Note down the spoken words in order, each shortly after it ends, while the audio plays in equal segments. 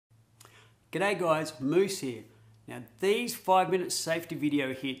G'day guys, Moose here. Now these 5-minute safety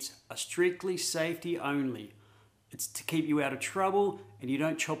video hits are strictly safety only. It's to keep you out of trouble and you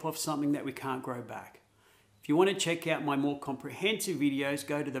don't chop off something that we can't grow back. If you want to check out my more comprehensive videos,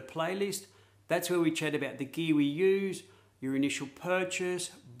 go to the playlist. That's where we chat about the gear we use, your initial purchase,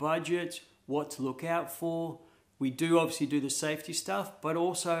 budgets, what to look out for. We do obviously do the safety stuff, but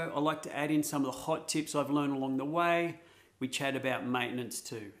also I like to add in some of the hot tips I've learned along the way. We chat about maintenance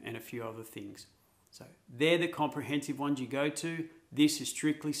too and a few other things. So they're the comprehensive ones you go to. This is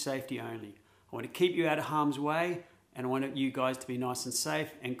strictly safety only. I want to keep you out of harm's way and I want you guys to be nice and safe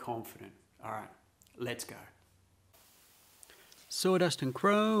and confident. All right, let's go. Sawdust and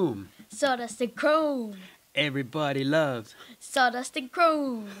Chrome. Sawdust and Chrome. Everybody loves Sawdust and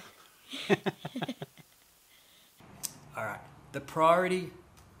Chrome. All right, the priority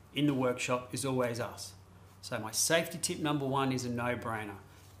in the workshop is always us. So my safety tip number 1 is a no-brainer.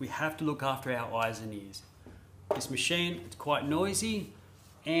 We have to look after our eyes and ears. This machine, it's quite noisy,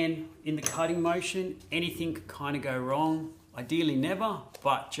 and in the cutting motion, anything could kind of go wrong. Ideally never,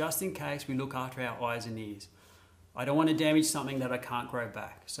 but just in case, we look after our eyes and ears. I don't want to damage something that I can't grow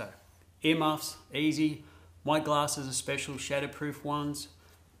back. So earmuffs, easy. My glasses are special shatterproof ones.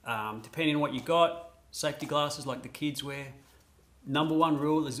 Depending on what you got, safety glasses like the kids wear. Number 1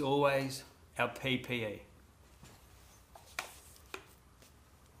 rule is always our PPE.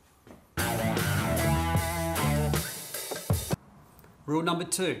 Rule number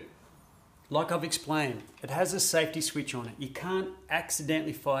 2, like I've explained, it has a safety switch on it. You can't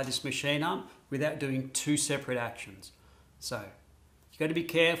accidentally fire this machine up without doing 2 separate actions. So you've got to be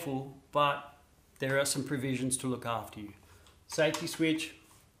careful, but there are some provisions to look after you. Safety switch,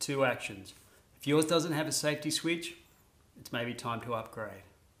 2 actions. If yours doesn't have a safety switch, it's maybe time to upgrade.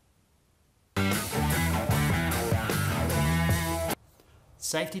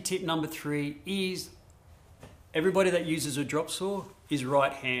 Safety tip number 3 is everybody that uses a drop saw is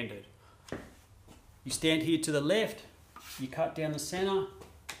right-handed. You stand here to the left, you cut down the center,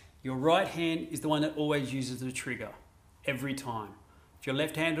 your right hand is the one that always uses the trigger, every time. If you're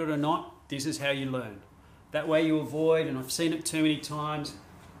left-handed or not, this is how you learn. That way you avoid, and I've seen it too many times,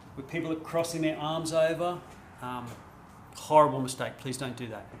 where people are crossing their arms over. Horrible mistake, please don't do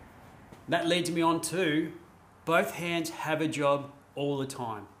that. That leads me on to, both hands have a job all the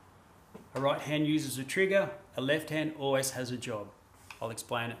time. A right hand uses a trigger, a left hand always has a job. I'll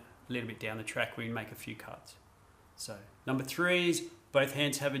explain it a little bit down the track when we make a few cuts. So number 3 is both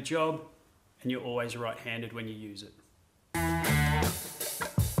hands have a job and you're always right-handed when you use it.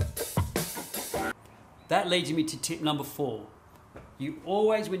 That leads me to tip number 4. You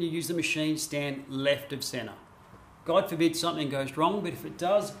always, when you use the machine, stand left of center. God forbid something goes wrong, but if it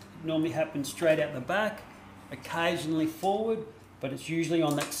does, it normally happens straight out the back, occasionally forward, but it's usually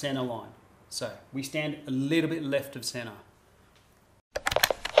on that center line. So we stand a little bit left of center.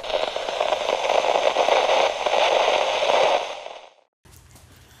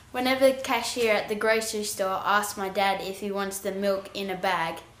 Whenever the cashier at the grocery store asks my dad if he wants the milk in a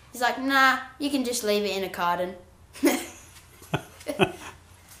bag, he's like, nah, you can just leave it in a carton.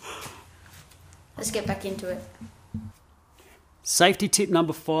 Let's get back into it. Safety tip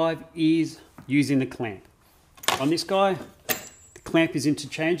number 5 is using the clamp. On this guy, the clamp is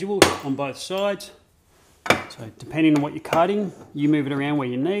interchangeable on both sides. So depending on what you're cutting, you move it around where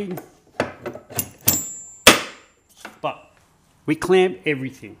you need. But we clamp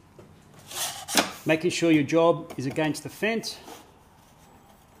everything. Making sure your job is against the fence.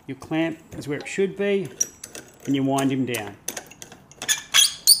 Your clamp is where it should be, and you wind him down.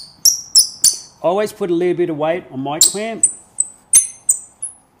 I always put a little bit of weight on my clamp.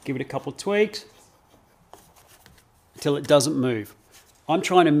 Give it a couple of tweaks until it doesn't move. I'm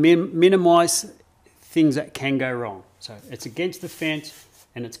trying to minimize things that can go wrong. So it's against the fence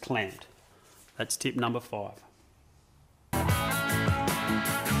and it's clamped. That's tip number 5.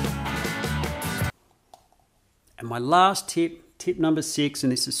 And my last tip, tip number 6,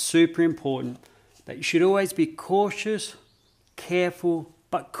 and this is super important, that you should always be cautious, careful,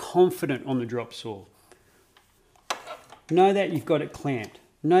 but confident on the drop saw. Know that you've got it clamped.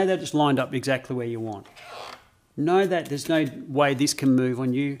 Know that it's lined up exactly where you want. Know that there's no way this can move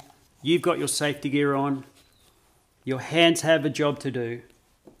on you. You've got your safety gear on, your hands have a job to do,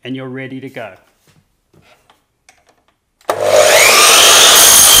 and you're ready to go.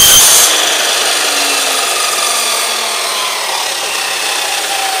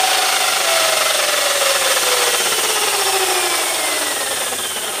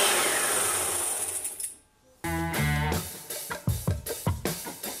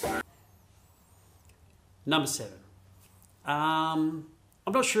 Number 7.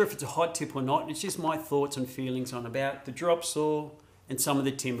 I'm not sure if it's a hot tip or not, it's just my thoughts and feelings on about the drop saw and some of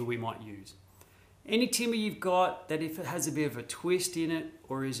the timber we might use. Any timber you've got that if it has a bit of a twist in it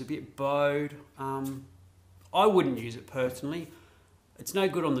or is a bit bowed, I wouldn't use it personally. It's no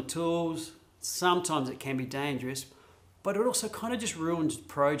good on the tools. Sometimes it can be dangerous, but it also kind of just ruins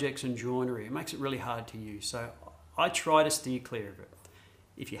projects and joinery. It makes it really hard to use. So I try to steer clear of it.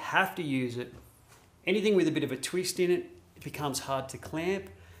 If you have to use it, anything with a bit of a twist in it, it becomes hard to clamp.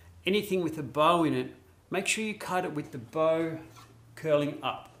 Anything with a bow in it, make sure you cut it with the bow curling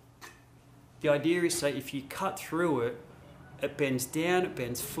up. The idea is, say, if you cut through it, it bends down, it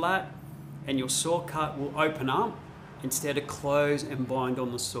bends flat, and your saw cut will open up instead of close and bind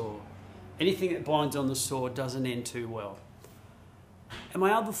on the saw. Anything that binds on the saw doesn't end too well. And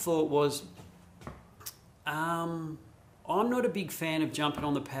my other thought was, I'm not a big fan of jumping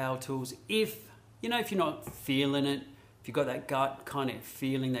on the power tools if you're not feeling it, if you've got that gut kind of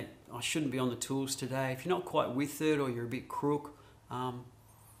feeling that I shouldn't be on the tools today, if you're not quite with it or you're a bit crook,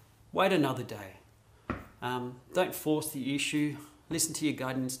 wait another day. Don't force the issue. Listen to your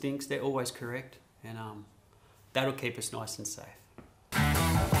gut instincts, they're always correct, and that'll keep us nice and safe.